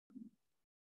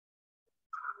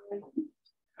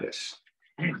Yes.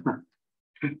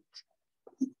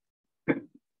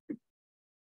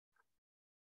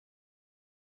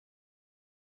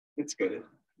 It's good.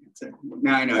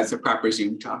 Now I know it's a proper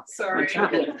Zoom talk. Sorry.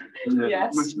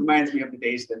 Yes. Which reminds me of the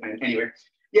days that anyway.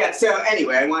 Yeah, so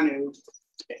anyway, I want to,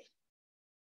 okay.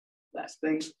 Last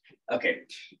thing. Okay.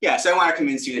 Yeah, so I want to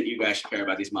convince you that you guys should care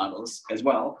about these models as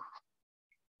well.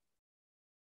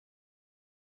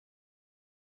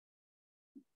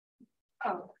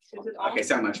 Oh, is it on? Okay,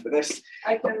 so much for this.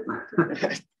 I can.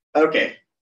 Okay.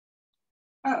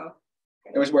 Oh.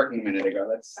 It was working a minute ago.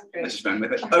 Let's just run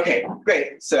with it. Okay,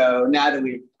 great. So now that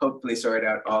we've hopefully sorted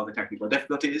out all the technical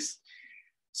difficulties,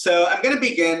 so I'm going to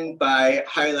begin by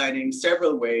highlighting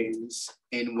several ways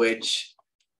in which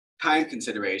time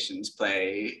considerations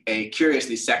play a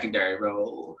curiously secondary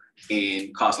role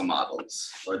in causal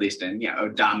models, or at least in a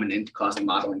dominant causal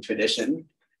modeling tradition.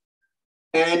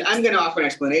 And I'm going to offer an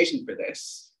explanation for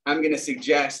this. I'm going to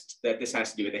suggest that this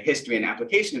has to do with the history and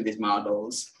application of these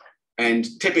models. And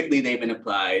typically they've been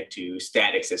applied to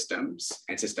static systems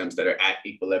and systems that are at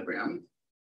equilibrium.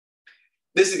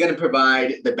 This is going to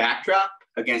provide the backdrop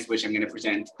against which I'm going to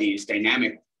present these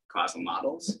dynamic causal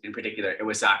models, in particular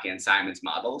Iwasaki and Simon's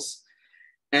models.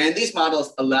 And these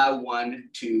models allow one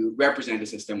to represent a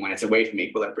system when it's away from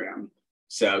equilibrium.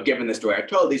 So given the story I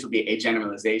told, these will be a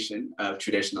generalization of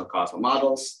traditional causal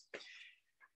models.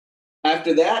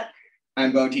 After that,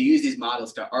 I'm going to use these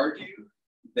models to argue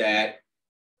that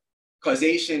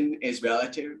causation is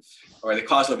relative, or the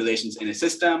causal relations in a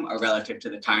system are relative to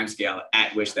the timescale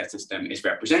at which that system is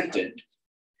represented.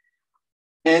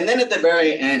 And then at the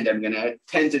very end, I'm going to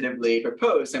tentatively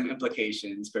propose some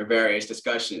implications for various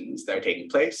discussions that are taking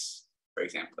place, for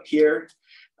example, here,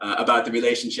 about the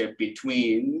relationship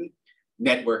between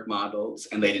network models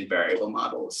and latent variable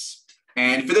models.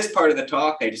 And for this part of the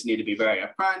talk, I just need to be very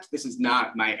upfront. This is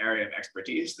not my area of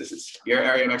expertise. This is your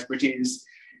area of expertise.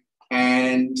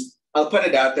 And I'll put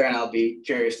it out there and I'll be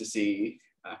curious to see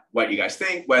what you guys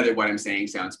think, whether what I'm saying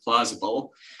sounds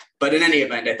plausible. But in any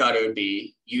event, I thought it would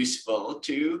be useful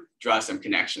to draw some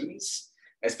connections,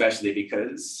 especially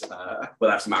because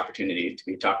we'll have some opportunity to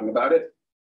be talking about it.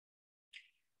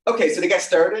 Okay, so to get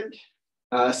started,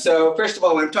 so first of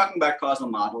all, when I'm talking about causal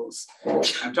models,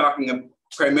 I'm talking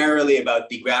primarily about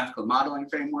the graphical modeling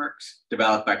frameworks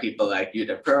developed by people like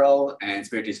Jutta Perl and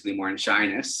Spiritus Glimor and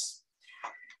Shyness.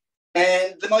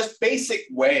 And the most basic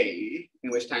way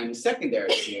in which time is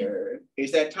secondary here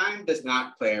is that time does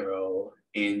not play a role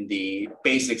in the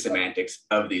basic semantics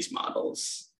of these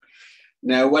models.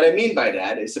 Now, what I mean by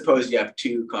that is suppose you have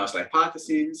two causal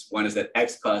hypotheses. One is that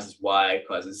X causes Y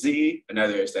causes Z.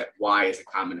 Another is that Y is a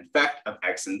common effect of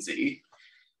X and Z.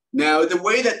 Now, the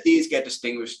way that these get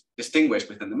distinguished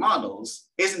within the models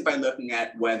isn't by looking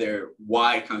at whether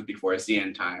Y comes before Z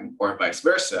in time or vice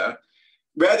versa.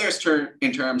 Rather, it's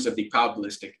in terms of the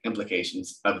probabilistic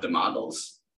implications of the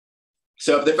models.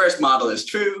 So if the first model is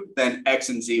true, then X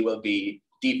and Z will be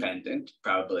dependent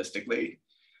probabilistically,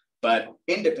 but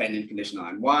independent conditional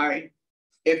on Y.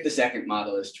 If the second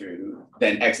model is true,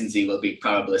 then X and Z will be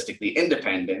probabilistically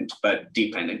independent, but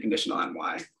dependent conditional on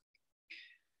Y.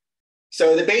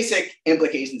 So the basic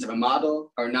implications of a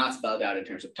model are not spelled out in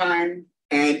terms of time.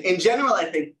 And in general,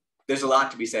 I think there's a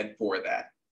lot to be said for that.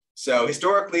 So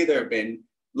historically, there have been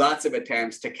lots of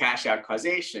attempts to cash out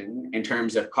causation in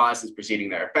terms of causes preceding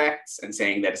their effects and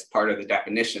saying that it's part of the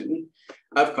definition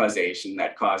of causation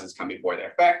that causes come before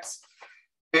their effects.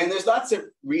 And there's lots of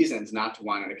reasons not to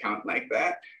want an account like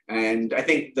that. And I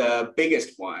think the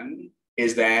biggest one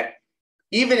is that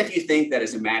even if you think that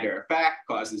as a matter of fact,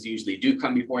 causes usually do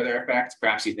come before their effects,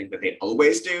 perhaps you think that they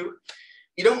always do,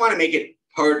 you don't want to make it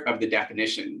part of the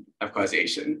definition of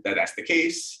causation that that's the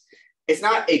case. It's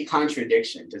not a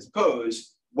contradiction to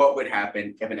suppose what would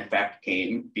happen if an effect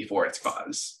came before its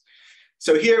cause.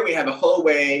 So here we have a whole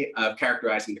way of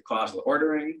characterizing the causal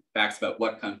ordering, facts about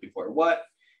what comes before what,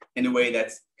 in a way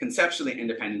that's conceptually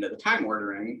independent of the time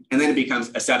ordering. And then it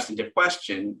becomes a substantive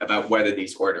question about whether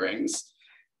these orderings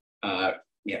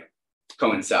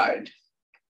coincide.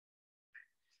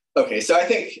 Okay, so I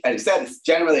think, as I said, it's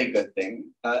generally a good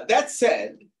thing. That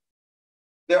said,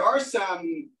 there are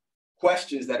some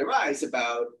questions that arise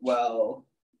about, well,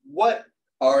 what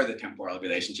are the temporal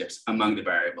relationships among the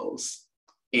variables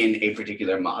in a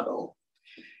particular model?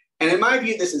 And in my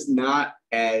view, this is not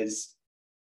as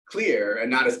clear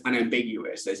and not as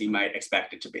unambiguous as you might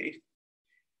expect it to be.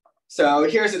 So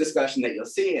here's a discussion that you'll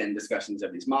see in discussions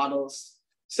of these models.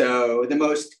 So the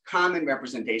most common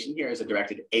representation here is a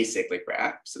directed acyclic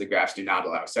graph. So the graphs do not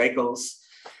allow cycles.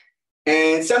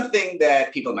 And something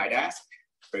that people might ask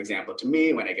for example, to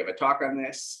me when I give a talk on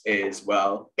this is,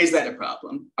 well, is that a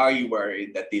problem? Are you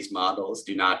worried that these models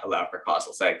do not allow for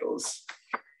causal cycles?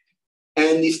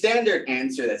 And the standard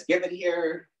answer that's given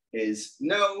here is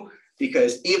no,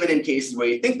 because even in cases where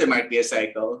you think there might be a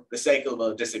cycle, the cycle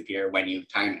will disappear when you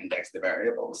time index the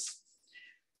variables.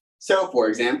 So for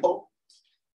example,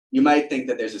 you might think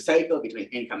that there's a cycle between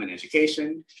income and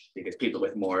education because people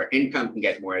with more income can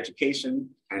get more education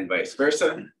and vice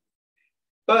versa.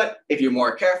 But if you're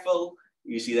more careful,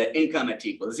 you see that income at t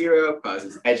equals 0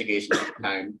 causes education at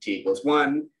time t equals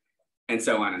 1, and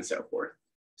so on and so forth.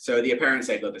 So the apparent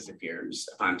cycle disappears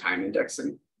upon time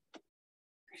indexing.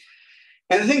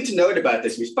 And the thing to note about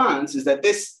this response is that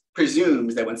this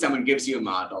presumes that when someone gives you a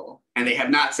model and they have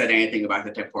not said anything about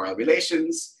the temporal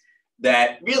relations,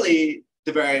 that really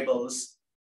the variables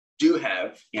do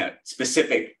have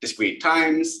specific discrete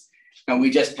times, and we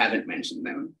just haven't mentioned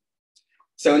them.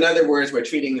 So in other words, we're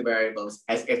treating the variables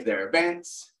as if they're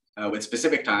events with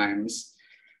specific times.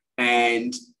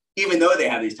 And even though they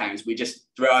have these times, we just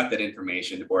throw out that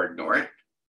information or ignore it.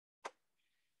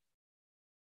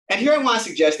 And here I want to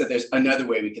suggest that there's another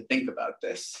way we could think about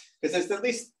this, because it's at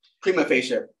least prima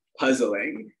facie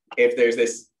puzzling if there's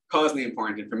this causally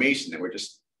important information that we're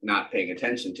just not paying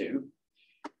attention to.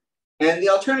 And the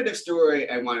alternative story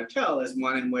I want to tell is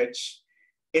one in which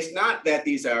it's not that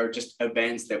these are just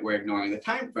events that we're ignoring the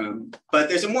time from, but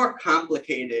there's a more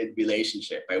complicated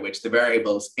relationship by which the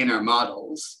variables in our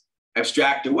models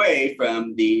abstract away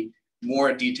from the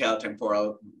more detailed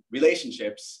temporal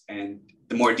relationships and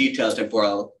the more detailed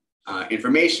temporal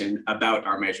information about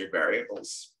our measured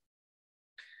variables.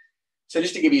 So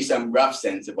just to give you some rough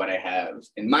sense of what I have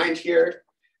in mind here.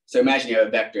 So imagine you have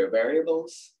a vector of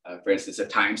variables, for instance, a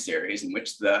time series in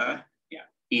which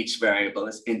each variable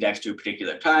is indexed to a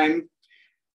particular time.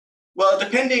 Well,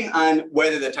 depending on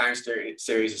whether the time series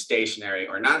is stationary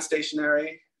or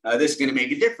non-stationary, this is going to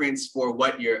make a difference for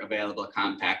what your available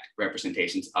compact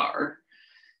representations are.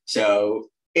 So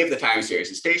if the time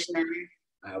series is stationary,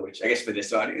 which I guess for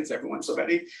this audience, everyone's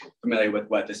already familiar with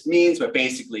what this means, but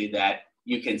basically that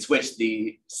you can switch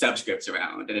the subscripts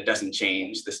around and it doesn't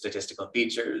change the statistical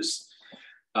features.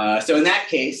 So in that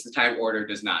case, the time order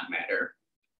does not matter.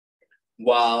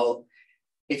 While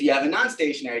if you have a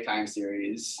non-stationary time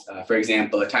series, for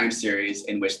example, a time series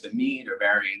in which the mean or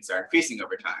variance are increasing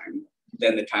over time,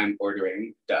 then the time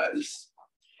ordering does.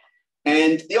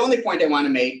 And the only point I want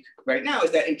to make right now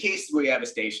is that in case we have a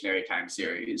stationary time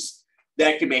series,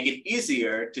 that can make it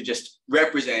easier to just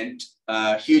represent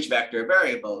a huge vector of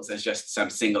variables as just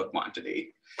some single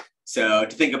quantity. So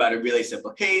to think about a really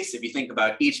simple case, if you think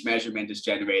about each measurement is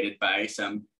generated by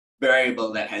some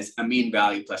variable that has a mean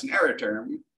value plus an error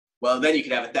term, well, then you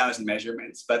could have 1,000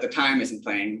 measurements, but the time isn't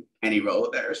playing any role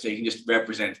there. So you can just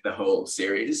represent the whole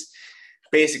series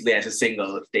basically as a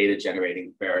single data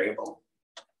generating variable.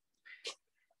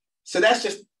 So that's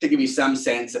just to give you some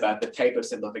sense about the type of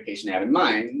simplification I have in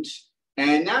mind.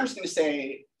 And now I'm just going to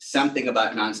say something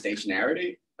about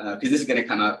non-stationarity, because this is going to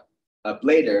come up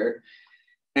later.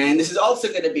 And this is also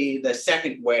going to be the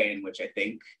second way in which I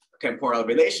think temporal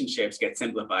relationships get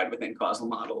simplified within causal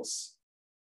models.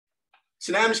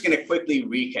 So now I'm just going to quickly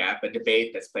recap a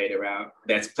debate that's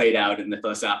played out in the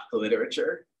philosophical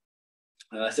literature.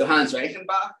 So Hans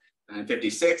Reichenbach, in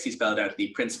 56, he spelled out the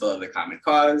principle of the common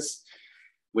cause,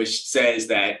 which says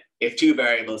that if two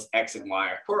variables x and y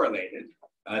are correlated,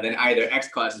 then either x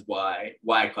causes y,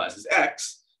 y causes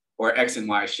x, or x and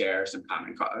y share some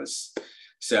common cause.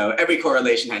 So every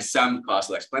correlation has some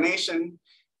causal explanation,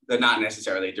 but not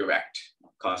necessarily direct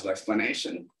causal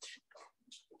explanation.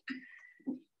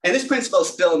 And this principle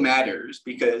still matters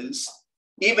because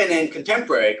even in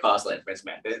contemporary causal inference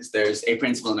methods, there's a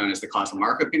principle known as the causal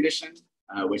Markov condition,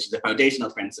 which is a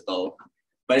foundational principle,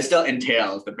 but it still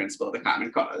entails the principle of the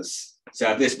common cause.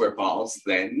 So if this were false,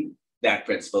 then that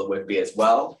principle would be as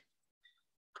well.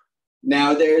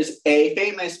 Now there's a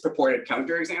famous purported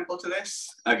counterexample to this,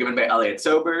 given by Elliot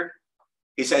Sober.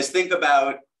 He says, think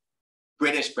about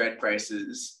British bread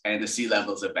prices and the sea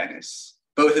levels of Venice.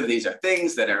 Both of these are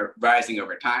things that are rising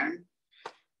over time.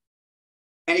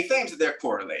 And he claims that they're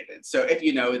correlated. So if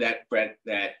you know that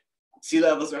sea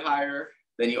levels are higher,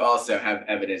 then you also have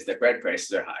evidence that bread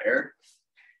prices are higher.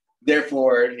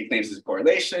 Therefore, he claims there's a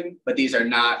correlation, but these are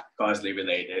not causally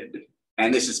related.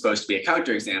 And this is supposed to be a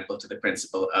counterexample to the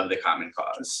principle of the common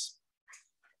cause.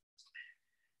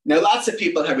 Now, lots of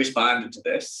people have responded to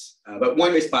this, but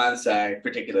one response I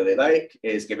particularly like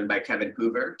is given by Kevin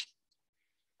Hoover.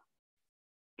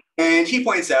 And he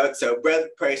points out, so bread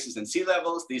prices and sea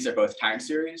levels, these are both time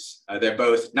series. They're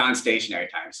both non-stationary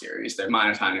time series. They're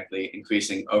monotonically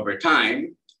increasing over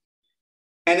time.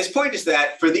 And his point is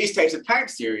that for these types of time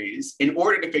series, in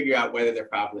order to figure out whether they're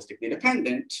probabilistically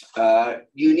dependent,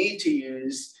 you need to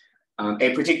use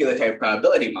a particular type of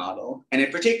probability model. And in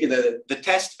particular, the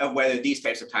test of whether these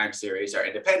types of time series are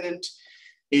independent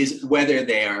is whether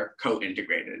they are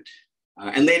co-integrated.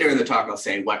 And later in the talk, I'll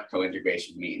say what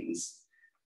co-integration means.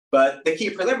 But the key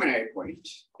preliminary point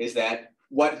is that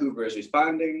what Hoover is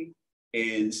responding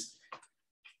is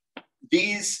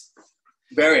these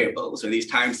variables or these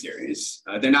time series,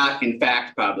 they're not in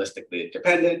fact probabilistically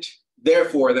dependent.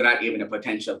 Therefore, they're not even a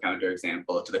potential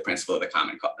counterexample to the principle of the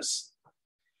common cause.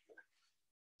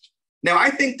 Now,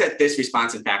 I think that this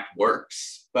response in fact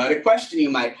works, but a question you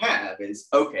might have is,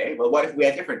 okay, well, what if we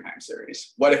had different time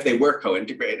series? What if they were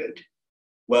co-integrated?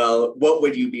 Well, what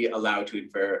would you be allowed to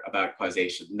infer about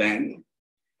causation then?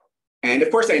 And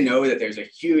of course, I know that there's a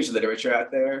huge literature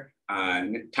out there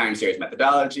on time series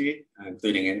methodology,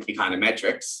 including in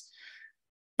econometrics.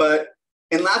 But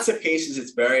in lots of cases,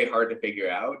 it's very hard to figure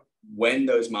out when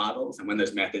those models and when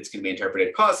those methods can be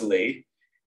interpreted causally.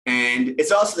 And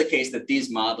it's also the case that these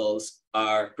models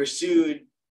are pursued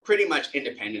pretty much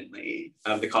independently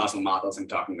of the causal models I'm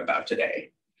talking about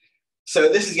today. So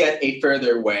this is yet a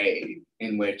further way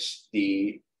in which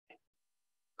the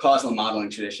causal modeling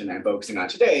tradition I'm focusing on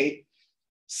today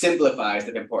simplifies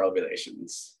the temporal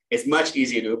relations. It's much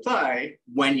easier to apply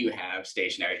when you have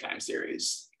stationary time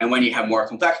series. And when you have more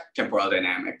complex temporal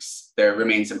dynamics, there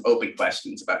remain some open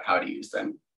questions about how to use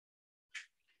them.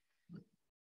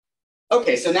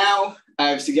 Okay, so now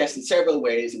I've suggested several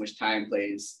ways in which time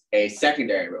plays a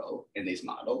secondary role in these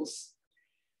models.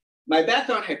 My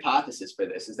background hypothesis for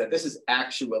this is that this is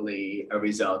actually a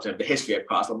result of the history of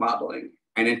causal modeling,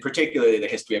 and in particular, the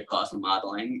history of causal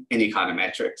modeling in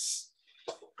econometrics.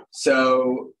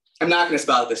 So I'm not going to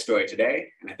spell out this story today,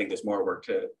 and I think there's more work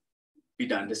to be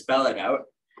done to spell it out.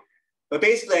 But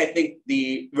basically, I think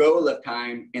the role of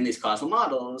time in these causal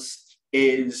models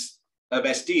is a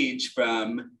vestige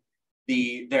from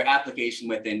their application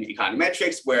within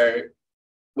econometrics, where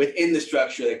within the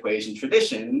structural equation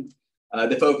tradition,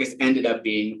 the focus ended up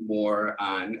being more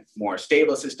on more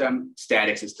stable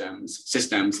static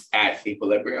systems at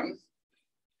equilibrium.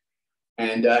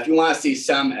 And if you want to see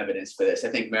some evidence for this, I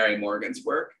think Mary Morgan's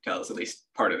work tells at least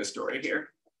part of the story here.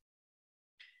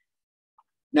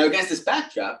 Now, against this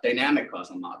backdrop, dynamic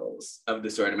causal models of the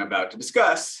sort I'm about to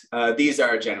discuss, these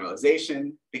are a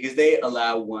generalization because they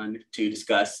allow one to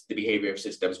discuss the behavior of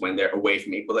systems when they're away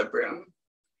from equilibrium.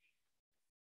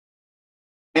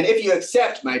 And if you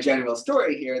accept my general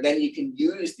story here, then you can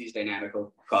use these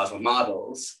dynamical causal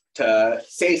models to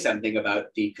say something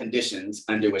about the conditions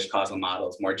under which causal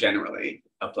models more generally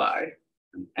apply,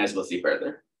 as we'll see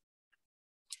further.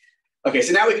 Okay,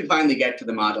 so now we can finally get to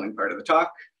the modeling part of the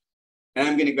talk. And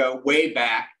I'm going to go way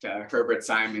back to Herbert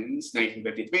Simon's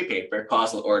 1953 paper,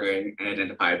 Causal Ordering and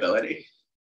Identifiability.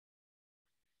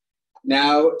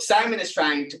 Now, Simon is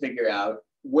trying to figure out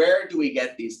where do we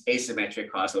get these asymmetric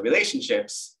causal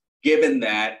relationships, given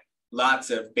that lots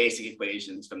of basic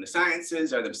equations from the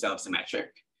sciences are themselves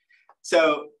symmetric.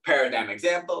 So paradigm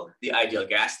example, the ideal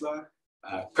gas law,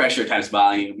 pressure times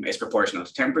volume is proportional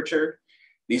to temperature.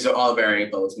 These are all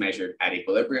variables measured at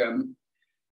equilibrium.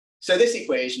 So this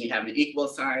equation, you have an equal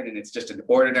sign, and it's just an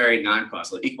ordinary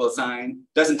non-causal equal sign.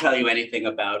 Doesn't tell you anything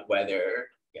about whether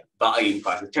volume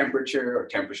causes temperature or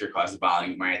temperature causes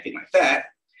volume or anything like that.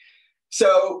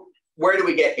 So where do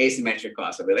we get asymmetric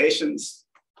causal relations?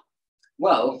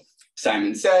 Well,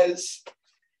 Simon says,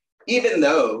 even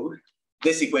though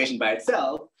this equation by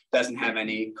itself doesn't have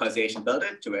any causation built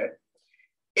into it,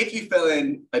 if you fill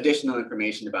in additional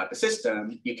information about the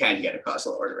system, you can get a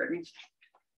causal ordering.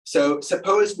 So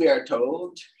suppose we are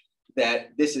told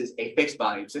that this is a fixed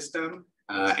volume system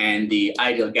and the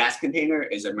ideal gas container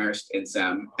is immersed in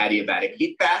some adiabatic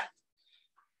heat bath.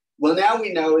 Well, now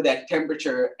we know that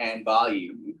temperature and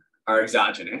volume are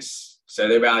exogenous. So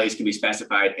their values can be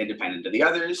specified independent of the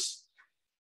others.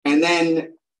 And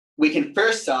then we can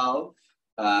first solve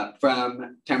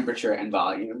from temperature and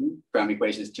volume from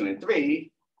equations 2 and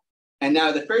 3. And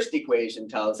now the first equation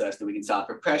tells us that we can solve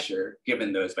for pressure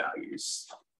given those values.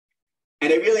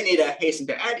 And I really need to hasten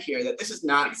to add here that this is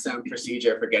not some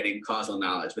procedure for getting causal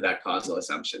knowledge without causal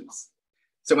assumptions.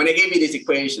 So when I gave you these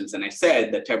equations and I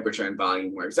said that temperature and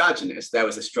volume were exogenous, that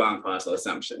was a strong causal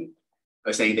assumption. I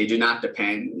was saying they do not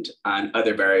depend on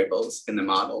other variables in the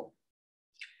model.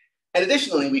 And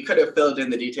additionally, we could have filled in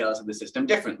the details of the system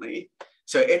differently.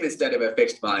 So if instead of a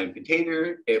fixed volume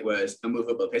container, it was a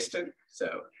movable piston,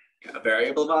 so a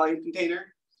variable volume container,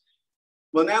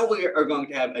 well, now we are going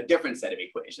to have a different set of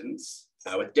equations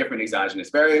with different exogenous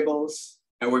variables.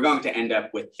 And we're going to end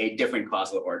up with a different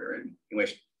causal ordering in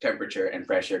which temperature and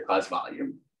pressure cause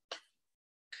volume.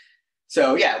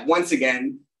 So yeah, once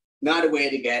again, not a way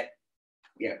to get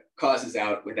causes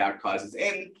out without causes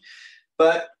in,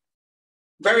 but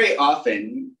very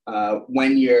often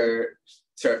when you're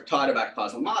sort of taught about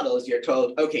causal models, you're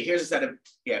told, okay, here's a set of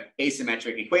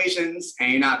asymmetric equations,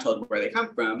 and you're not told where they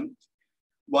come from.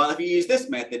 While if you use this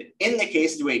method, in the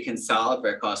cases where you can solve for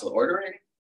a causal ordering,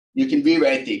 you can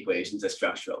rewrite the equations as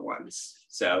structural ones.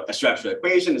 So a structural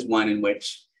equation is one in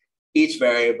which each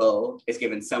variable is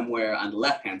given somewhere on the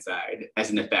left-hand side as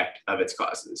an effect of its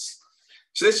causes.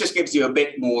 So this just gives you a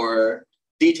bit more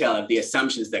detail of the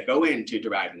assumptions that go into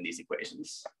deriving these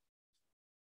equations.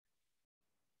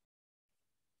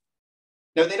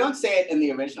 Now, they don't say it in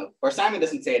the original, or Simon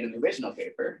doesn't say it in the original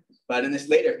paper, but in this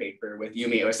later paper with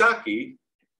Yumi Osaki,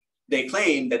 they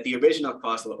claim that the original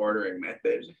causal ordering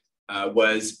method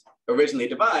was originally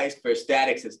devised for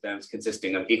static systems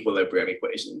consisting of equilibrium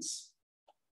equations.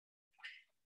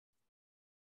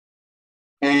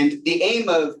 And the aim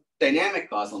of dynamic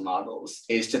causal models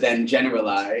is to then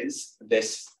generalize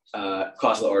this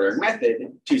causal ordering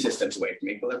method to systems away from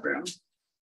equilibrium.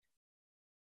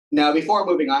 Now, before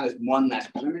moving on, there's one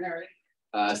last preliminary.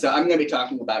 So I'm going to be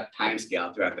talking about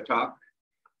timescale throughout the talk.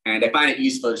 And I find it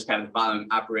useful just to have the following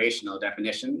operational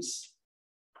definitions.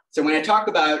 So when I talk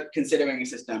about considering a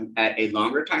system at a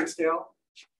longer timescale,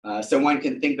 so one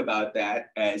can think about that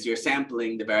as you're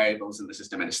sampling the variables in the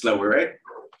system at a slower rate.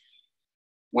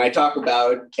 When I talk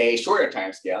about a shorter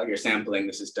timescale, you're sampling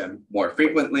the system more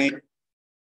frequently.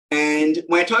 And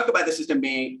when I talk about the system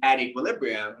being at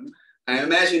equilibrium, I'm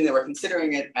imagining that we're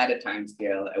considering it at a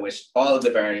timescale at which all of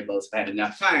the variables have had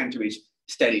enough time to reach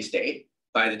steady state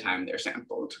by the time they're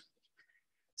sampled.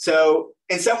 So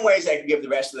in some ways, I can give the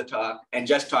rest of the talk and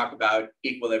just talk about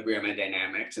equilibrium and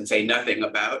dynamics and say nothing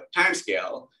about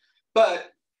timescale.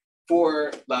 But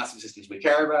for lots of systems we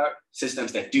care about,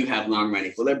 systems that do have long-run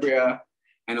equilibria,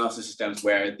 and also systems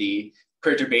where the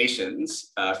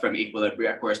perturbations from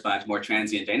equilibria correspond to more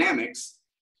transient dynamics,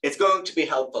 it's going to be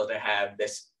helpful to have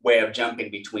this way of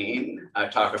jumping between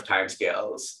talk of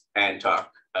timescales and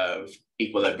talk of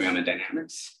equilibrium and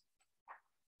dynamics.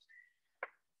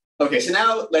 Okay, so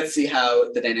now let's see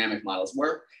how the dynamic models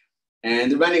work.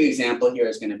 And the running example here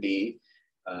is going to be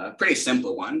a pretty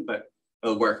simple one, but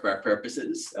it'll work for our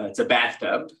purposes. It's a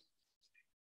bathtub.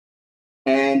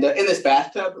 And in this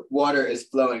bathtub, water is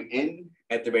flowing in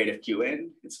at the rate of Q in.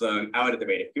 It's flowing out at the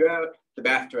rate of Q out. The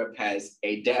bathtub has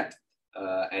a depth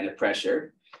and a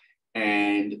pressure,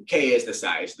 and K is the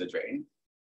size of the drain.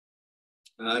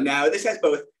 Now, this has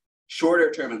both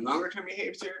shorter term and longer term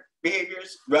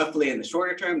behaviors. Roughly in the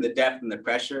shorter term, the depth and the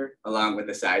pressure, along with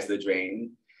the size of the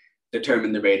drain,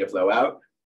 determine the rate of flow out.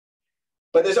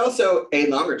 But there's also a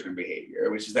longer term behavior,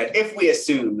 which is that if we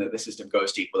assume that the system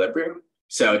goes to equilibrium,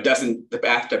 so the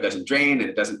bathtub doesn't drain and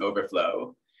it doesn't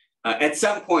overflow, at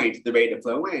some point, the rate of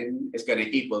flow in is going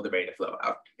to equal the rate of flow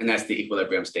out, and that's the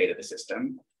equilibrium state of the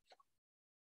system.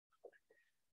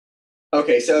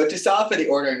 Okay, so to solve for the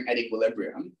ordering at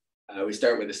equilibrium, we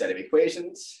start with a set of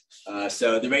equations.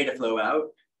 So the rate of flow out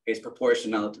is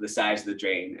proportional to the size of the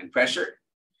drain and pressure.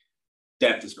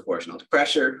 Depth is proportional to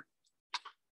pressure.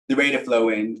 The rate of flow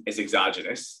in is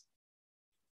exogenous.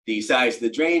 The size of the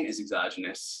drain is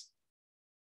exogenous.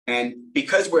 And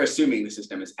because we're assuming the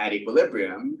system is at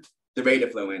equilibrium, the rate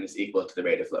of flow in is equal to the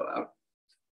rate of flow out.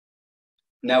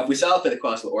 Now, if we solve for the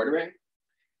causal ordering,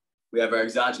 we have our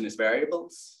exogenous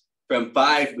variables. From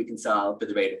 5, we can solve for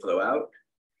the rate of flow out.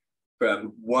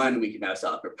 From 1, we can now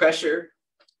solve for pressure.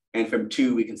 And from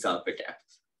 2, we can solve for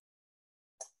depth.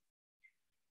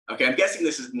 Okay, I'm guessing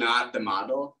this is not the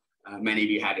model many of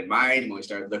you had in mind when we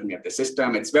started looking at the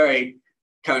system. It's very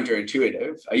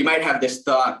counterintuitive. You might have this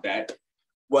thought that,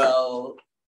 well,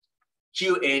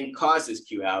 Q in causes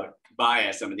Q out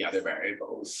via some of the other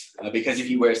variables. Because if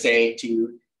you were, say,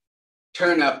 to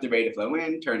turn up the rate of flow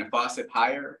in, turn a faucet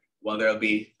higher, well, there'll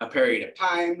be a period of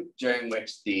time during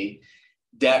which the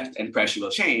depth and pressure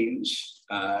will change.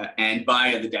 And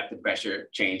via the depth and pressure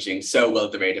changing, so will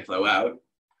the rate of flow out.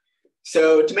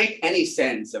 So to make any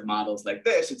sense of models like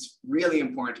this, it's really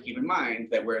important to keep in mind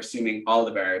that we're assuming all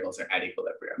the variables are at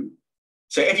equilibrium.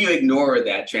 So if you ignore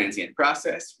that transient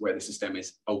process where the system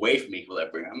is away from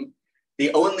equilibrium,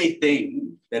 the only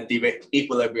thing that the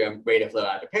equilibrium rate of flow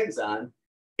out depends on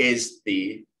is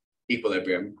the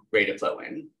equilibrium rate of flow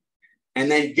in.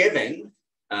 And then given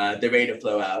the rate of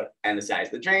flow out and the size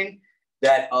of the drain,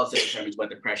 that also determines what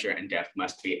the pressure and depth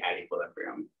must be at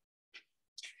equilibrium.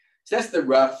 So that's the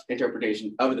rough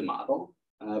interpretation of the model.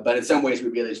 But in some ways, we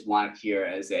really just want it here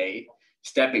as a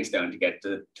stepping stone to get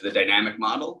to the dynamic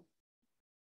model.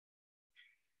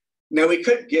 Now we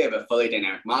could give a fully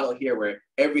dynamic model here where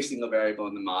every single variable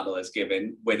in the model is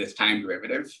given with its time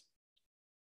derivative.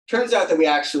 Turns out that we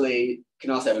actually can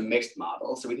also have a mixed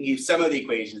model. So we can keep some of the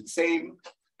equations the same,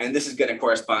 and this is going to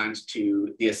correspond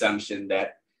to the assumption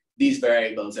that these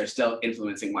variables are still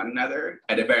influencing one another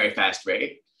at a very fast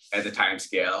rate at the time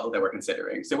scale that we're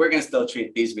considering. So we're going to still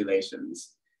treat these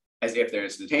relations as if they're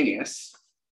instantaneous.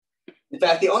 In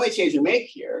fact, the only change we make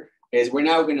here is we're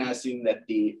now going to assume that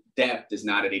the depth is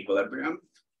not at equilibrium.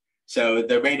 So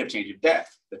the rate of change of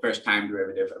depth, the first time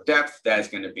derivative of depth, that is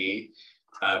going to be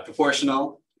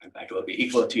proportional. In fact, it will be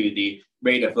equal to the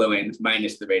rate of flow in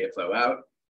minus the rate of flow out.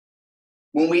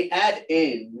 When we add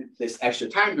in this extra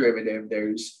time derivative,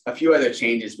 there's a few other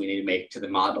changes we need to make to the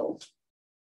model.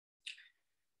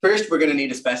 First, we're going to need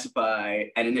to specify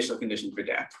an initial condition for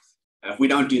depth. If we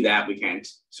don't do that, we can't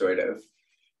sort of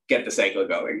get the cycle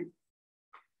going.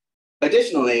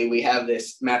 Additionally, we have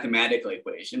this mathematical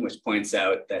equation, which points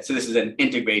out that, so this is an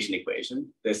integration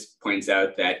equation. This points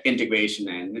out that integration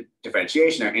and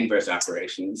differentiation are inverse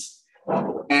operations.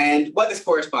 And what this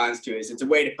corresponds to is it's a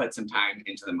way to put some time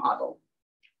into the model.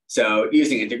 So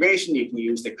using integration, you can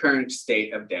use the current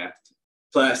state of depth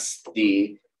plus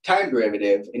the time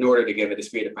derivative in order to give a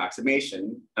discrete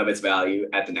approximation of its value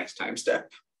at the next time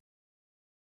step.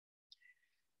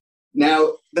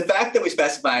 Now, the fact that we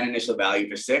specify an initial value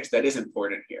for 6, that is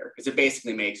important here, because it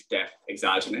basically makes depth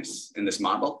exogenous in this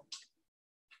model.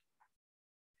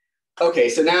 Okay,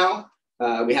 so now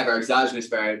we have our exogenous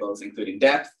variables, including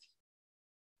depth.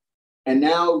 And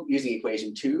now, using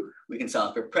equation 2, we can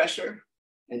solve for pressure.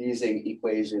 And using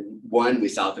equation 1, we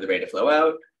solve for the rate of flow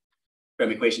out.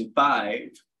 From equation 5,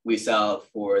 we solve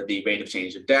for the rate of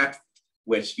change of depth,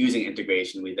 which using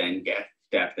integration, we then get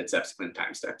depth at subsequent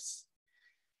time steps.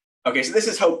 Okay, so this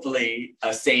is hopefully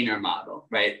a saner model,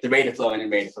 right? The rate of flow in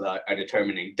and rate of flow out are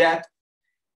determining depth,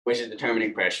 which is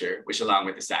determining pressure, which along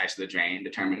with the size of the drain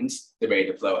determines the rate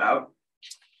of flow out.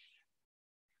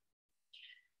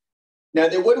 Now,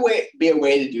 there would be a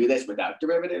way to do this without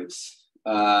derivatives.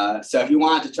 So if you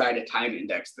wanted to try to time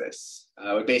index this,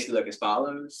 it would basically look as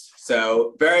follows.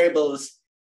 So variables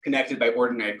connected by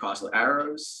ordinary causal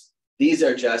arrows, these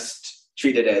are just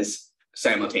treated as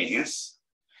simultaneous.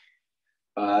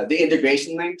 The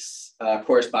integration links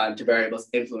correspond to variables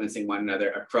influencing one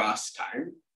another across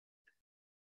time,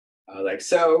 like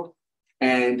so.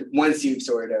 And once you've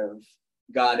sort of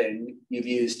you've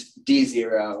used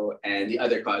D0 and the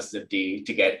other causes of D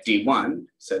to get D1,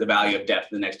 so the value of depth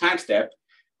in the next time step,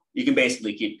 you can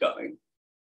basically keep going.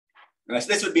 So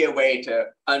this would be a way to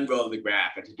unroll the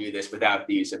graph and to do this without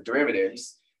the use of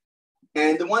derivatives.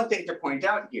 And the one thing to point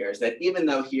out here is that even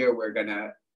though here we're going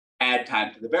to add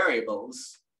time to the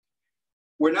variables,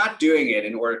 we're not doing it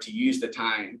in order to use the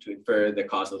time to infer the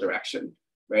causal direction,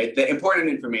 right? The important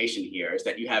information here is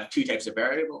that you have two types of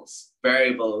variables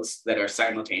that are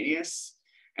simultaneous,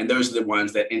 and those are the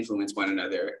ones that influence one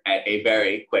another at a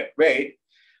very quick rate,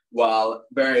 while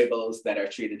variables that are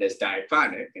treated as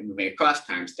diachronic and moving across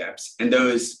time steps, and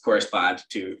those correspond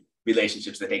to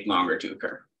relationships that take longer to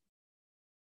occur.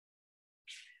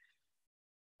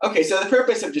 Okay, so the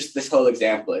purpose of just this whole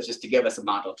example is just to give us a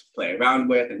model to play around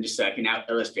with, and just so I can now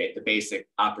illustrate the basic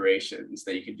operations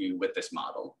that you can do with this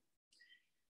model.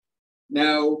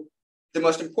 Now, the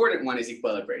most important one is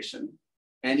equilibration.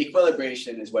 And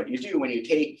equilibration is what you do when you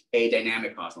take a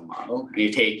dynamic causal model and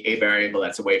you take a variable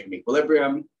that's away from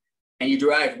equilibrium, and you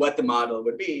derive what the model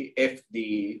would be if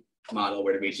the model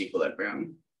were to reach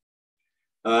equilibrium.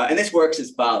 And this works as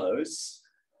follows.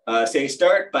 So you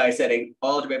start by setting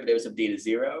all derivatives of D to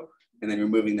 0 and then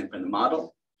removing them from the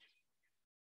model.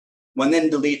 One then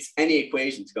deletes any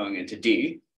equations going into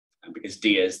D, because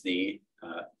D is the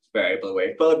variable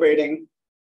we're equilibrating.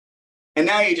 And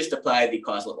now you just apply the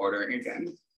causal ordering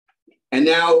again. And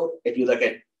now if you look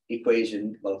at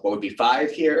equation, well, what would be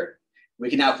 5 here, we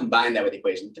can now combine that with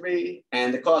equation 3,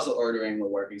 and the causal ordering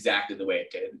will work exactly the way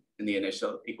it did in the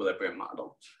initial equilibrium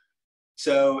model.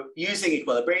 So using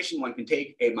equilibration, one can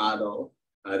take a model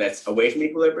that's away from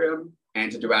equilibrium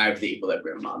and to derive the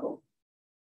equilibrium model.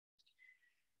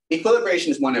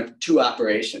 Equilibration is one of 2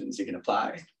 operations you can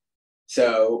apply.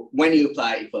 So when you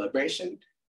apply equilibration,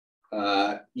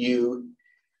 you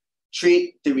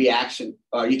treat the reaction,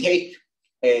 or you take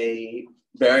a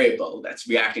variable that's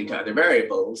reacting to other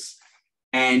variables,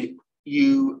 and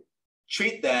you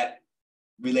treat that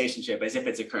relationship as if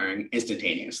it's occurring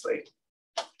instantaneously.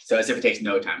 So as if it takes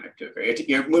no time to occur.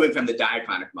 You're moving from the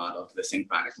diachronic model to the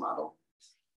synchronic model.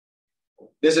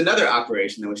 There's another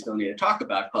operation that we still need to talk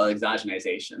about called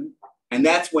exogenization. And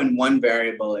that's when one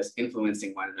variable is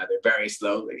influencing one another very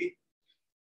slowly.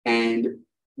 And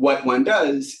what one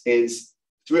does is,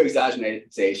 through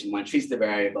exogenization, one treats the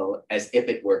variable as if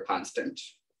it were constant.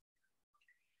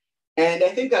 And I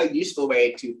think a useful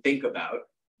way to think about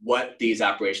what these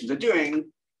operations are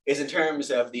doing is in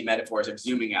terms of the metaphors of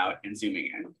zooming out and zooming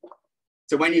in.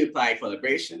 So when you apply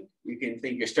equilibration, you can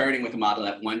think you're starting with a model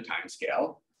at one time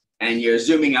scale, and you're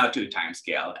zooming out to a time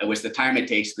scale at which the time it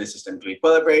takes for the system to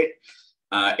equilibrate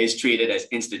is treated as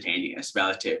instantaneous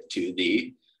relative to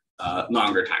the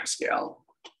longer time scale.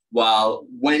 While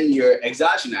when you're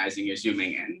exogenizing, you're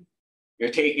zooming in, you're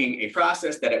taking a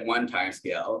process that at one time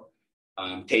scale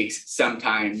takes some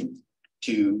time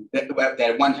to, that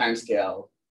at one time scale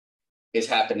is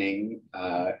happening,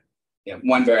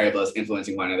 one variable is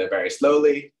influencing one another very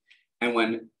slowly. And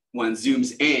when one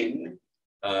zooms in,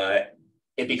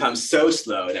 it becomes so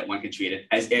slow that one can treat it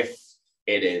as if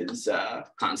it is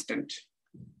constant.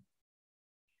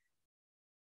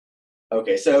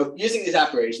 Okay, so using these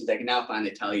operations, I can now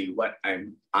finally tell you what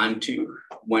I'm onto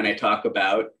when I talk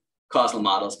about causal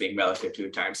models being relative to a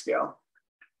time scale.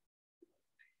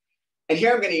 And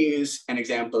here I'm going to use an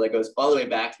example that goes all the way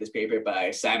back to this paper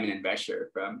by Simon and Vescher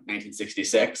from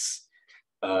 1966.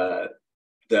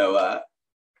 Though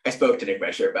I spoke to Nick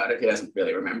Vescher about it, he doesn't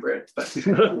really remember it, but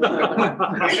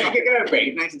I get a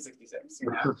break, 1966, you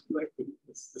know, like,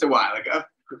 it's a while ago.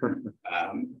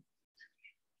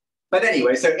 But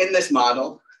anyway, so in this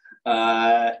model,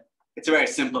 it's a very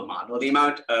simple model. The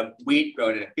amount of wheat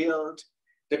grown in a field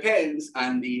depends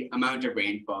on the amount of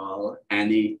rainfall and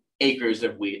the acres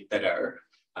of wheat that are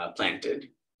planted.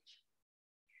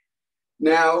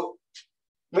 Now,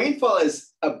 rainfall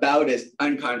is about as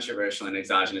uncontroversial an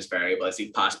exogenous variable as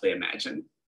you possibly imagine.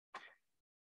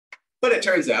 But it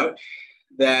turns out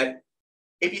that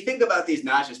if you think about these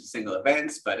not just as single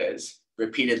events, but as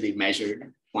repeatedly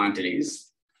measured quantities,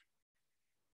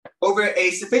 over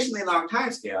a sufficiently long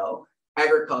time scale,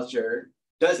 agriculture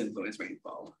does influence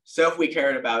rainfall. So if we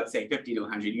cared about, say, 50 to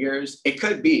 100 years, it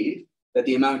could be that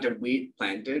the amount of wheat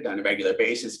planted on a regular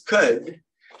basis could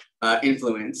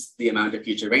influence the amount of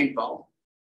future rainfall.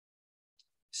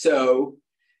 So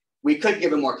we could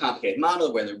give a more complicated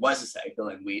model where there was a cycle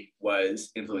and wheat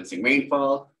was influencing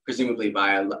rainfall, presumably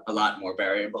by a lot more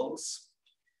variables.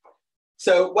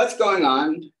 So what's going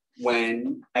on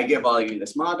when I give all of you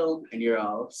this model and you're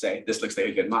all say, this looks like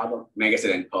a good model? And I guess I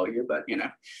didn't call you, but you know,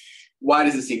 why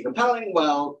does it seem compelling?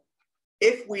 Well,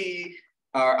 if we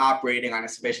are operating on a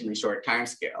sufficiently short time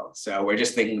scale, so we're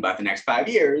just thinking about the next 5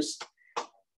 years,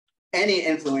 any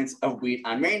influence of wheat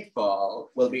on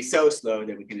rainfall will be so slow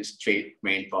that we can just treat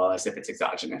rainfall as if it's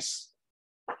exogenous.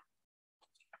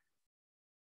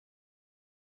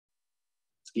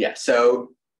 Yeah,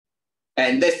 so,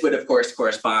 and this would of course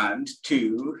correspond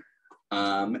to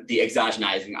the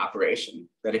exogenizing operation,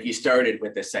 that if you started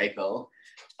with the cycle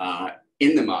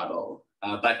in the model,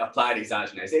 but applied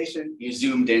exogenization, you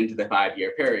zoomed into the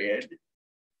 5-year period.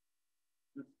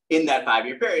 In that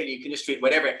 5-year period, you can just treat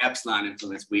whatever epsilon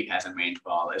influence wheat has on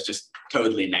rainfall as just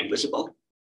totally negligible.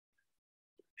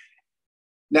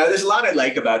 Now, there's a lot I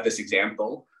like about this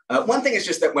example. One thing is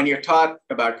just that when you're taught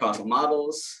about causal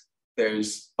models,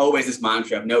 there's always this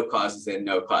mantra of no causes in,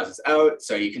 no causes out.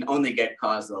 So you can only get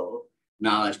causal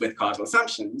knowledge with causal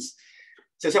assumptions.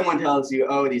 So someone tells you,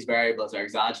 oh, these variables are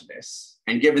exogenous.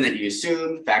 And given that you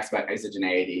assume facts about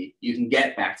exogeneity, you can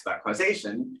get facts about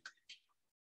causation.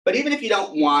 But even if you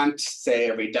don't want, say,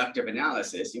 a reductive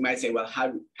analysis, you might say, well, how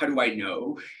do I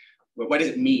know? What does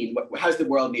it mean? How does the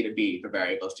world need to be for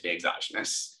variables to be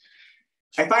exogenous?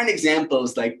 I find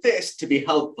examples like this to be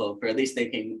helpful for at least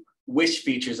thinking which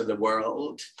features of the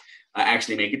world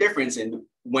actually make a difference in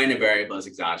when a variable is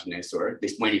exogenous, or at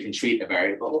least when you can treat a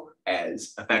variable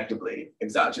as effectively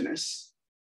exogenous.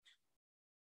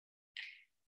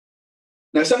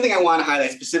 Now, something I want to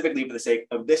highlight specifically for the sake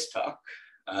of this talk.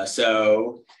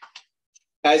 So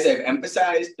as I've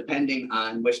emphasized, depending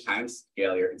on which time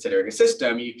scale you're considering a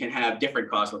system, you can have different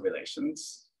causal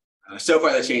relations. So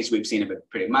far, the changes we've seen have been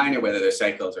pretty minor, whether they're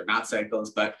cycles or not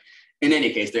cycles, but in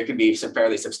any case, there can be some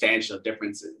fairly substantial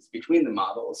differences between the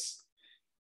models.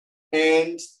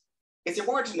 And it's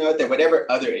important to note that whatever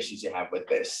other issues you have with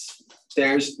this,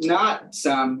 there's not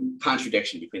some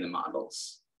contradiction between the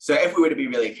models. So if we were to be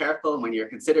really careful when you're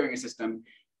considering a system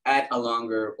at a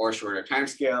longer or shorter time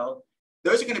scale,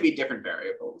 those are going to be different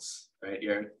variables, right?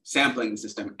 You're sampling the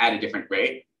system at a different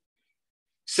rate.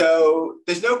 So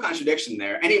there's no contradiction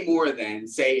there any more than,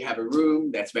 say, you have a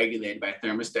room that's regulated by a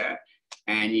thermostat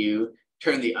and you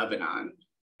turn the oven on,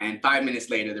 and 5 minutes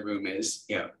later, the room is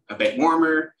a bit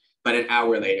warmer, but an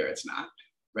hour later, it's not.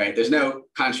 right? There's no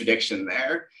contradiction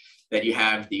there that you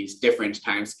have these different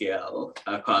timescale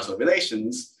causal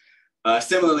relations.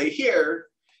 Similarly here,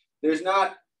 they're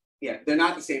not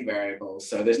the same variables.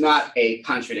 So there's not a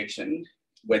contradiction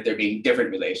with there being different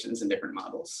relations in different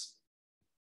models.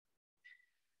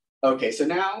 Okay, so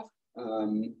now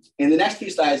in the next few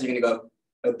slides, you're gonna go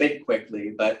a bit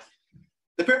quickly, but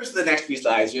the purpose of the next few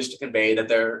slides is just to convey that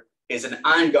there is an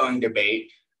ongoing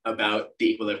debate about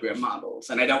the equilibrium models.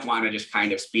 And I don't want to just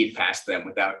kind of speed past them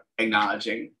without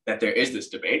acknowledging that there is this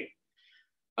debate.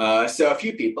 So a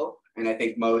few people, and I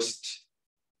think in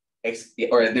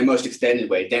the most extended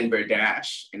way, Denver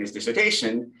Dash in his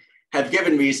dissertation, have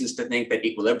given reasons to think that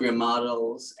equilibrium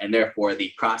models and therefore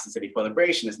the process of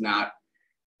equilibration is not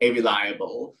a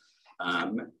reliable,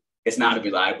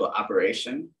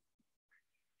 operation.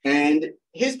 And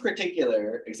his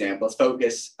particular examples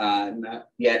focus on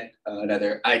yet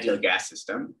another ideal gas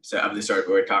system, so of the sort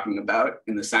we were talking about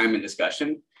in the Simon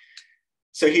discussion.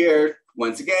 So here,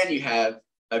 once again, you have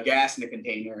a gas in a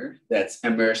container that's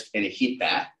immersed in a heat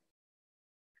bath.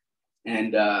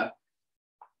 And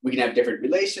we can have different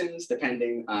relations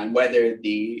depending on whether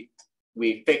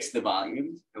we fix the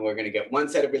volume, and we're going to get one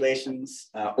set of relations,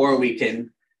 or we can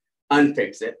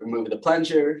unfix it, remove the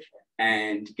plunger,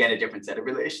 and get a different set of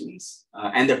relations.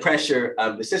 And the pressure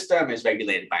of the system is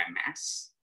regulated by mass.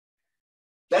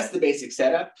 That's the basic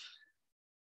setup.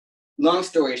 Long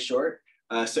story short,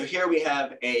 so here we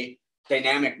have a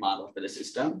dynamic model for the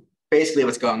system. Basically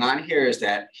what's going on here is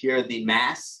that here the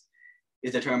mass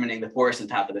is determining the force on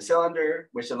top of the cylinder,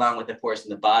 which along with the force on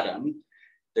the bottom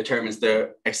determines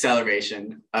the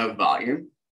acceleration of volume,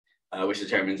 which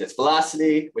determines its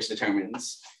velocity, which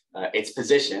determines its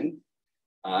position.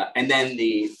 And then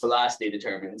the velocity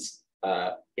determines,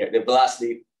 the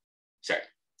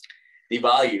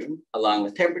volume along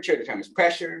with temperature determines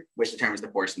pressure, which determines the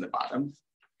force in the bottom.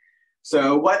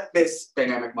 So what this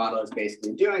dynamic model is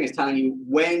basically doing is telling you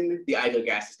when the ideal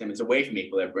gas system is away from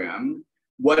equilibrium,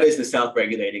 what is the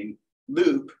self-regulating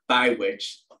loop by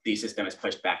which the system is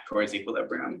pushed back towards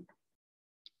equilibrium.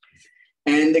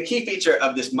 And the key feature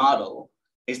of this model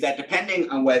is that depending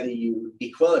on whether you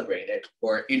equilibrate it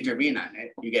or intervene on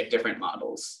it, you get different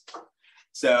models.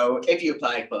 So if you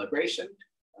apply equilibration,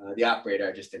 the operator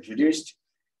I just introduced,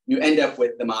 you end up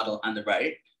with the model on the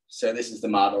right. So this is the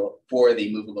model for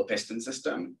the movable piston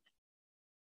system.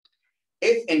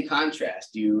 If in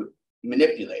contrast, you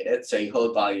manipulate it, so you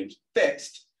hold volume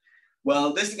fixed,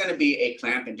 well, this is going to be a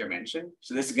clamp intervention.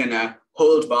 So this is going to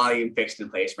hold volume fixed in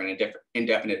place for an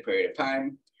indefinite period of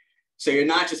time. So you're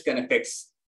not just going to fix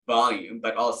volume,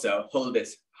 but also hold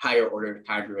its higher order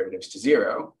time derivatives to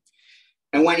zero.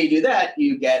 And when you do that,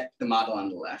 you get the model on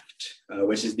the left,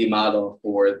 which is the model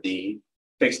for the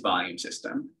fixed volume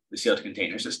system, the sealed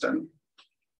container system.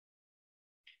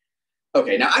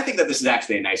 Okay, now I think that this is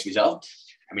actually a nice result.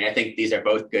 I mean, I think these are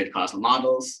both good causal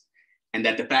models, and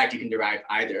that the fact you can derive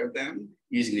either of them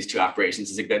using these two operations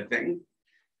is a good thing.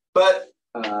 But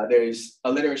there's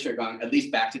a literature going at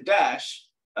least back to Dash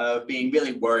of being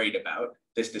really worried about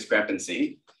this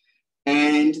discrepancy.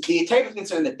 And the type of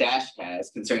concern that Dash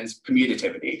has concerns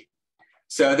commutativity.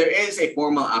 So there is a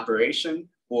formal operation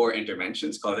for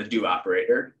interventions called the do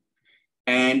operator.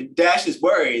 And Dash is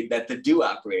worried that the do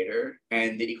operator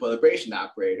and the equilibration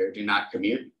operator do not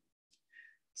commute.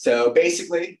 So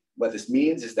basically what this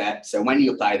means is that, so when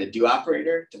you apply the do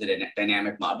operator to the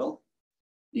dynamic model,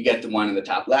 you get the one in the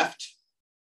top left.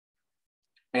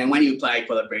 And when you apply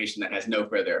equilibration, that has no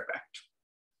further effect.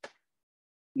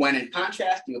 When in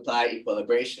contrast, you apply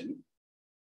equilibration,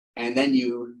 and then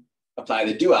you apply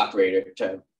the do operator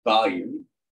to volume.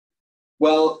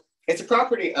 Well, it's a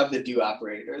property of the do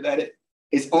operator that it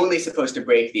is only supposed to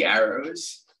break the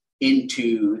arrows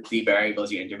into the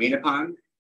variables you intervene upon.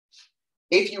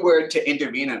 If you were to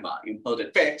intervene on volume, hold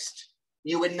it fixed,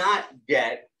 you would not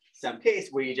get some case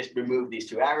where you just remove these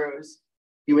two arrows.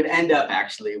 You would end up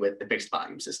actually with the fixed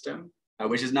volume system,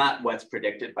 which is not what's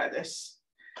predicted by this.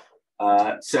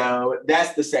 So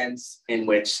that's the sense in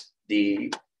which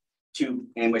the two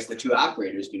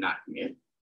operators do not commute.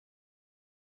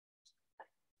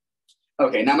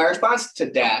 Okay, now my response to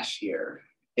Dash here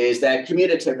is that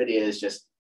commutativity is just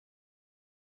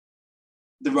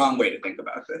the wrong way to think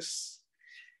about this.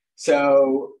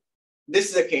 So this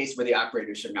is a case where the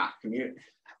operators should not commute.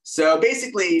 So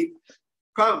basically,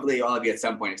 probably all of you at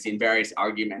some point have seen various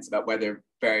arguments about whether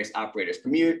various operators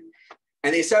commute.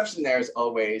 And the assumption there is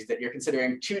always that you're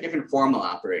considering two different formal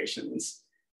operations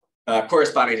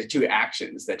corresponding to two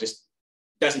actions that just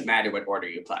doesn't matter what order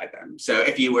you apply them. So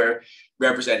if you were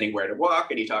representing where to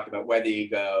walk and you talked about whether you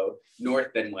go north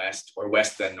then west or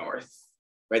west then north,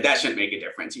 right? That shouldn't make a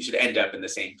difference. You should end up in the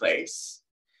same place.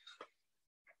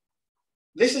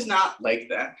 This is not like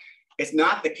that. It's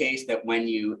not the case that when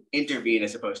you intervene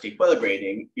as opposed to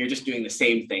equilibrating, you're just doing the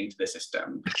same thing to the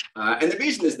system. And the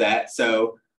reason is that,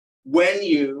 so when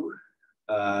you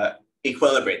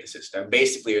equilibrate the system,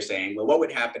 basically you're saying, well, what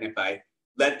would happen if I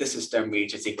let the system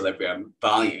reach its equilibrium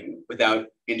volume without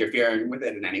interfering with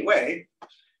it in any way?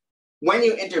 When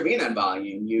you intervene on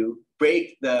volume, you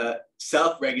break the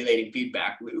self-regulating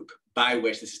feedback loop by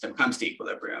which the system comes to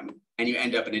equilibrium, and you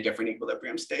end up in a different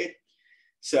equilibrium state.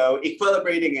 So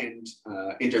equilibrating and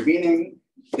intervening,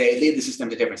 they lead the system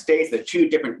to different states. There are two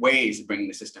different ways of bringing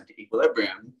the system to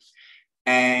equilibrium.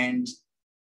 And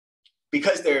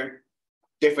because they're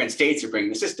different states you're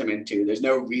bringing the system into, there's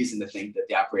no reason to think that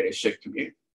the operators should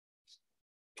commute.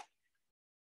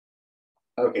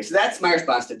 Okay, so that's my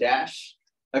response to Dash.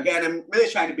 Again, I'm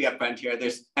really trying to be upfront here.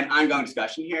 There's an ongoing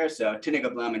discussion here. So Tinnick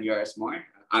Blum and Joris Moore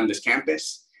on this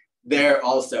campus, they're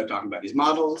also talking about these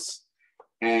models.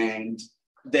 And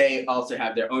they also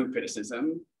have their own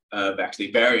criticism of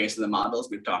actually various of the models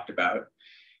we've talked about.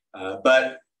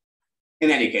 But in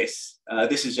any case,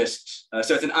 this is just,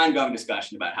 so it's an ongoing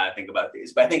discussion about how to think about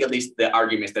these. But I think at least the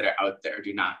arguments that are out there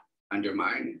do not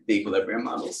undermine the equilibrium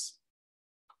models.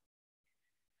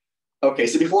 Okay,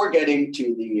 so before getting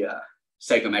to the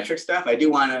psychometric stuff, I do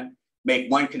want to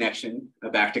make one connection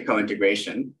back to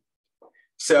co-integration.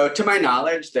 So to my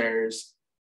knowledge, there's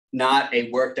not a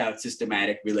worked out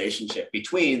systematic relationship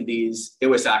between these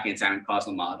Iwasaki and Simon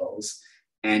causal models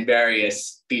and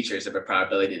various features of a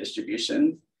probability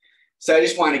distribution. So I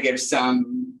just want to give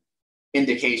some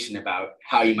indication about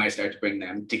how you might start to bring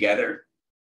them together.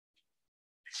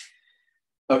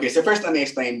 Okay, so first let me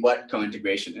explain what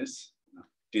co-integration is. I'll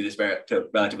do this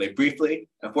relatively briefly.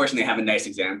 Unfortunately, I have a nice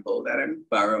example that I'm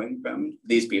borrowing from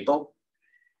these people.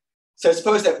 So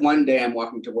suppose that one day I'm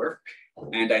walking to work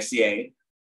and I see a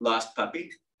lost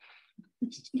puppy,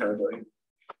 totally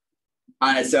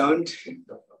on its own.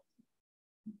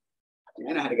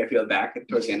 I know how to get peeled back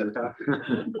towards the end of the talk.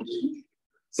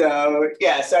 So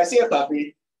yeah, so I see a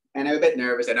puppy and I'm a bit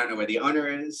nervous. I don't know where the owner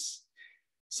is.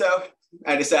 So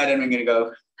I decided I'm gonna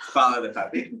go follow the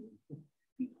puppy.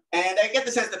 And I get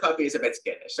the sense the puppy is a bit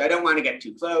skittish. So I don't want to get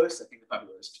too close. I think the puppy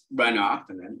will just run off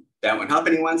and then that won't help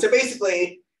anyone. So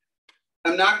basically,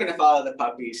 I'm not gonna follow the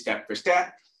puppy step for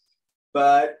step,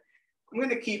 but I'm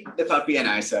gonna keep the puppy in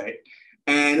eyesight.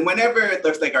 And whenever it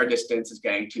looks like our distance is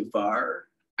getting too far,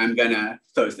 I'm gonna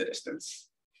close the distance.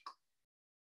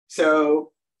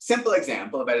 So simple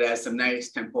example, but it has some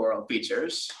nice temporal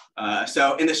features.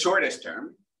 So in the shortest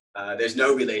term, there's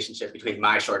no relationship between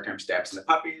my short-term steps and the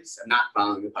puppies. I'm not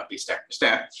following the puppy step for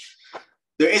step.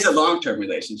 There is a long-term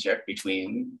relationship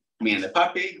between me and the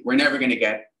puppy. We're never gonna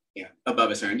get above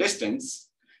a certain distance.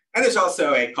 And there's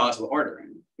also a causal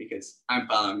ordering because I'm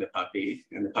following the puppy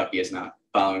and the puppy is not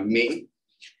following me.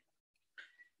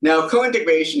 Now,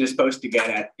 co-integration is supposed to get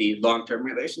at the long-term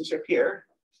relationship here.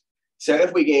 So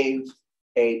if we gave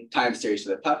a time series to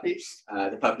the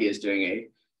puppy is doing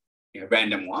a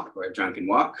random walk or a drunken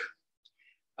walk.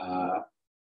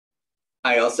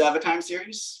 I also have a time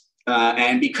series.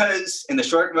 And because in the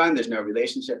short run, there's no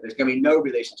relationship, there's gonna be no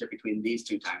relationship between these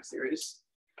two time series.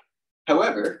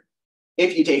 However,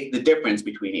 if you take the difference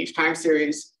between each time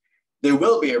series, there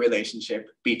will be a relationship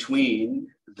between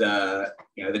the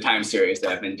time series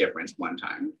that have been differenced one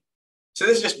time. So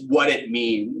this is just what it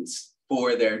means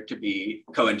for there to be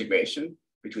co-integration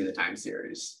between the time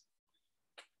series.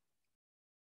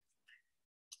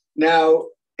 Now,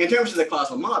 in terms of the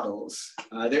causal models,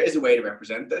 there is a way to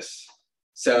represent this.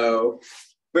 So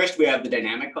first we have the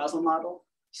dynamic causal model.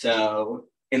 So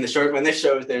in the short run, this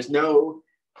shows there's no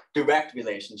direct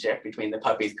relationship between the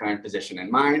puppy's current position and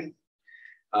mine.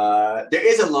 There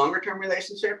is a longer term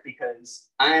relationship because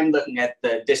I'm looking at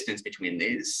the distance between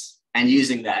these and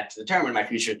using that to determine my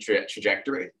future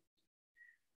trajectory.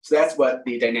 So that's what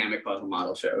the dynamic causal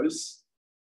model shows.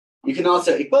 You can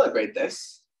also equilibrate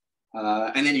this,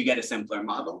 and then you get a simpler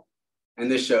model. And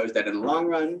this shows that in the long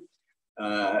run,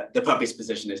 the puppy's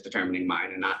position is determining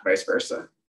mine and not vice versa.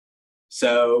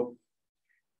 So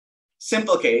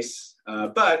simple case,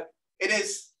 but it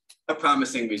is a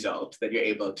promising result that you're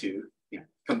able to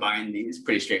combine these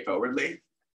pretty straightforwardly.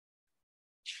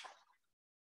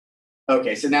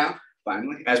 Okay, so now,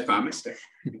 finally, as promised,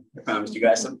 I promised you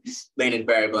guys some latent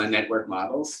variable and network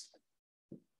models.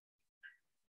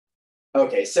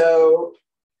 Okay, so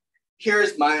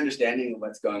here's my understanding of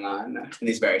what's going on in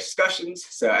these various discussions.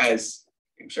 So as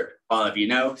I'm sure all of you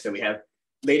know, so we have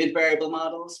latent variable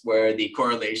models where the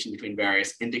correlation between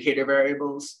various indicator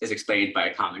variables is explained by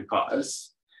a common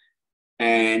cause.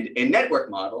 And in network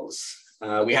models,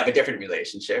 we have a different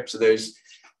relationship. So there's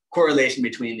correlation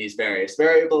between these various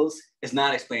variables is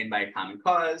not explained by a common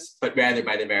cause, but rather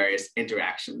by the various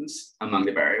interactions among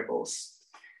the variables.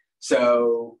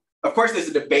 So of course, there's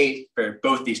a debate for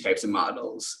both these types of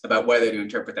models about whether to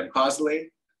interpret them causally.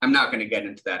 I'm not going to get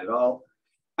into that at all.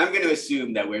 I'm going to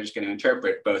assume that we're just going to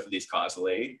interpret both of these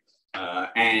causally.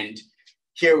 And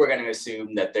here we're going to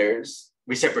assume that there's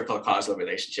reciprocal causal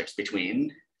relationships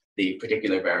between the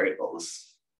particular variables.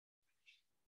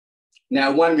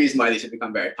 Now, one reason why these have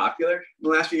become very popular in the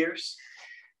last few years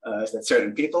is that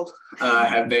certain people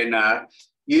have been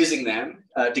using them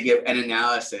to give an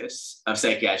analysis of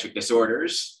psychiatric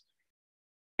disorders.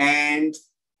 And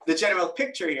the general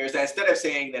picture here is that instead of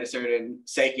saying that a certain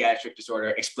psychiatric disorder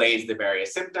explains the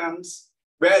various symptoms,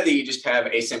 rather you just have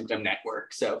a symptom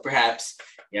network. So perhaps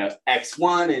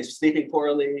X1 is sleeping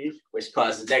poorly, which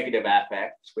causes negative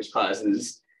affect, which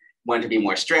causes one to be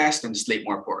more stressed and to sleep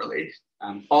more poorly.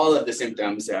 All of the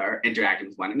symptoms are interacting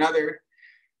with one another.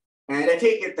 And I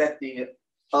take it that the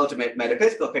ultimate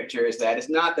metaphysical picture is that it's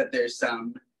not that there's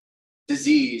some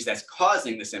disease that's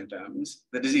causing the symptoms.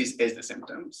 The disease is the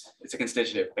symptoms. It's a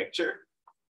constitutive picture.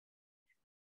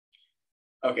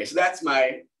 Okay, so that's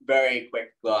my very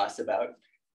quick gloss about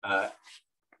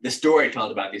the story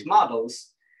told about these models.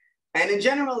 And in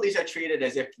general, these are treated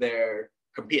as if they're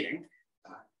competing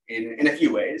in a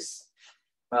few ways.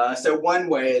 So one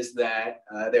way is that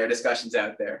there are discussions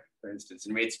out there, for instance,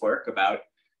 in Reid's work about,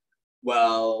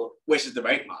 well, which is the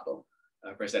right model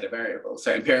for a set of variables?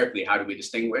 So empirically, how do we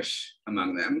distinguish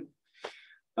among them?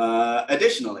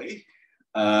 Additionally,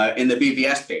 in the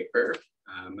BVS paper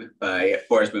by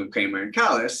Forsboom, Kramer, and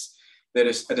Callis, there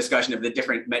is a discussion of the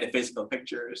different metaphysical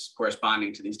pictures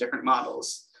corresponding to these different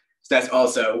models. So that's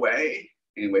also a way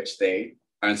in which they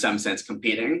are in some sense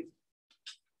competing.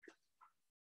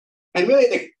 And really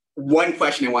the one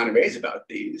question I want to raise about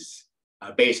these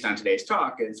based on today's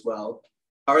talk is, well,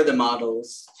 are the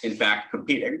models in fact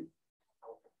competing?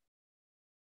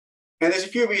 And there's a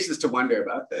few reasons to wonder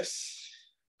about this.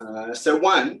 So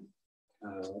one,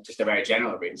 just a very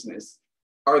general reason is,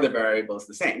 are the variables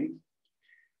the same?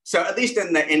 So at least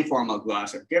in the informal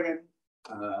gloss I've given,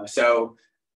 so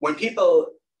when people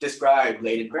describe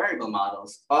latent variable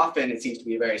models, often it seems to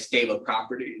be very stable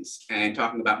properties and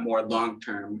talking about more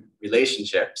long-term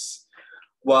relationships,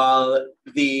 while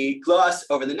the gloss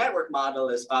over the network model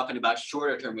is often about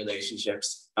shorter-term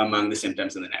relationships among the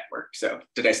symptoms in the network. So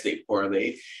did I sleep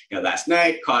poorly last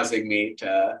night, causing me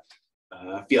to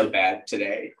feel bad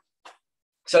today?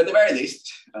 So at the very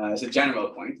least, as a general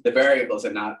point, the variables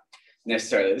are not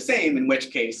necessarily the same, in which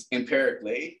case,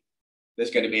 empirically, there's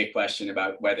going to be a question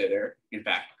about whether they're in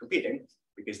fact competing,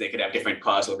 because they could have different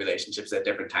causal relationships at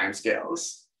different time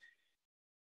scales.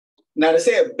 Now, to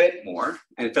say a bit more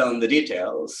and fill in the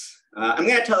details, I'm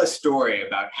going to tell a story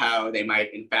about how they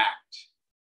might, in fact,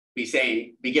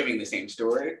 be giving the same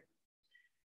story.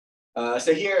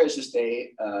 So here is just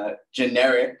a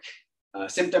generic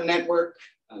symptom network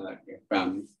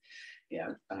from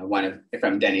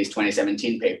Denny's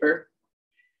 2017 paper.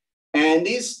 And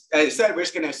these, as I said, we're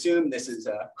just going to assume this is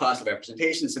a causal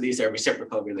representation. So these are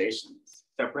reciprocal relations.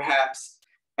 So perhaps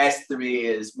S3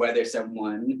 is whether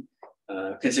someone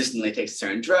consistently takes a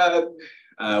certain drug,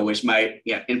 which might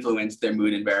influence their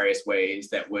mood in various ways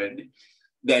that would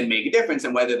then make a difference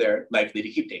in whether they're likely to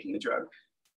keep taking the drug,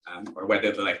 or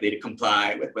whether they're likely to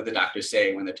comply with what the doctor's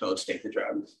saying when they're told to take the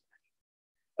drug.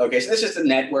 Okay, so this is just a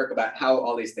network about how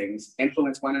all these things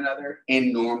influence one another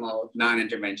in normal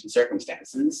non-intervention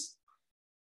circumstances.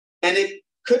 And it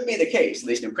could be the case, at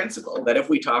least in principle, that if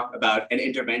we talk about an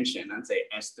intervention on, say,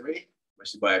 S3,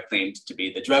 which is what I've claimed to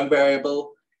be the drug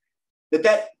variable,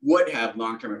 that would have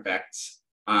long-term effects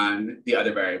on the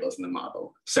other variables in the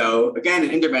model. So again,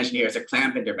 an intervention here is a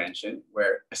clamp intervention.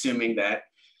 We're assuming that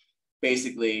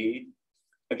basically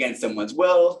against someone's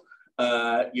will,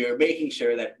 you're making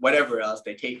sure that whatever else,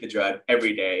 they take the drug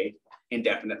every day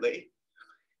indefinitely.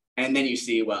 And then you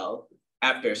see, well,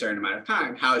 after a certain amount of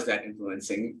time, how is that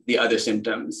influencing the other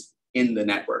symptoms in the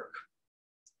network?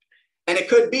 And it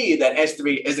could be that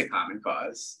S3 is a common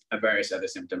cause of various other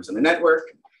symptoms in the network,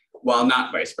 while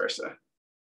not vice versa.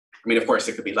 I mean, of course,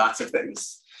 it could be lots of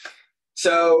things.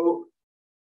 So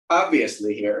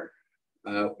obviously here,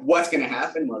 what's going to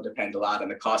happen will depend a lot on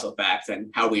the causal facts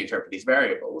and how we interpret these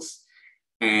variables.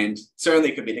 And certainly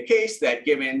it could be the case that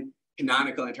given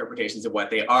canonical interpretations of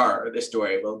what they are, the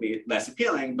story will be less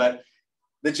appealing. But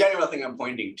the general thing I'm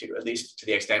pointing to, at least to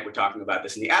the extent we're talking about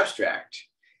this in the abstract,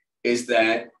 is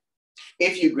that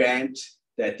if you grant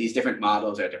that these different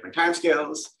models are at different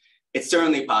timescales, it's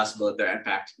certainly possible that they're in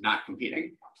fact not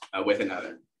competing with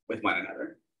one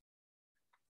another.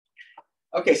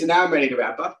 Okay, so now I'm ready to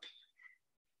wrap up.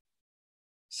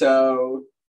 So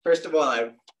first of all,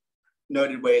 I've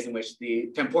noted ways in which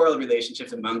the temporal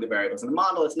relationships among the variables in the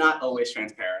model is not always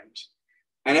transparent.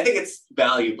 And I think it's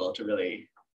valuable to really,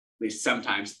 at least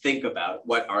sometimes, think about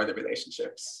what are the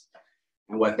relationships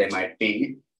and what they might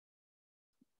be.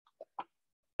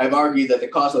 I've argued that the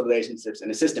causal relationships in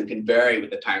a system can vary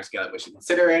with the timescale at which you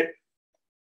consider it.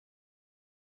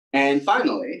 And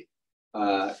finally,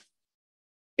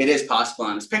 it is possible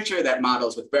on this picture that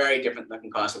models with very different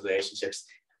looking causal relationships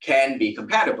can be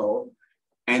compatible.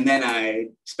 And then I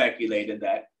speculated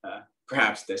that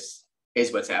perhaps this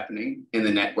is what's happening in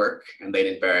the network and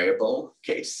latent variable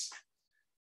case.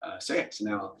 So yeah, so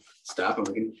now I'll stop and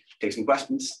we can take some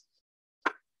questions.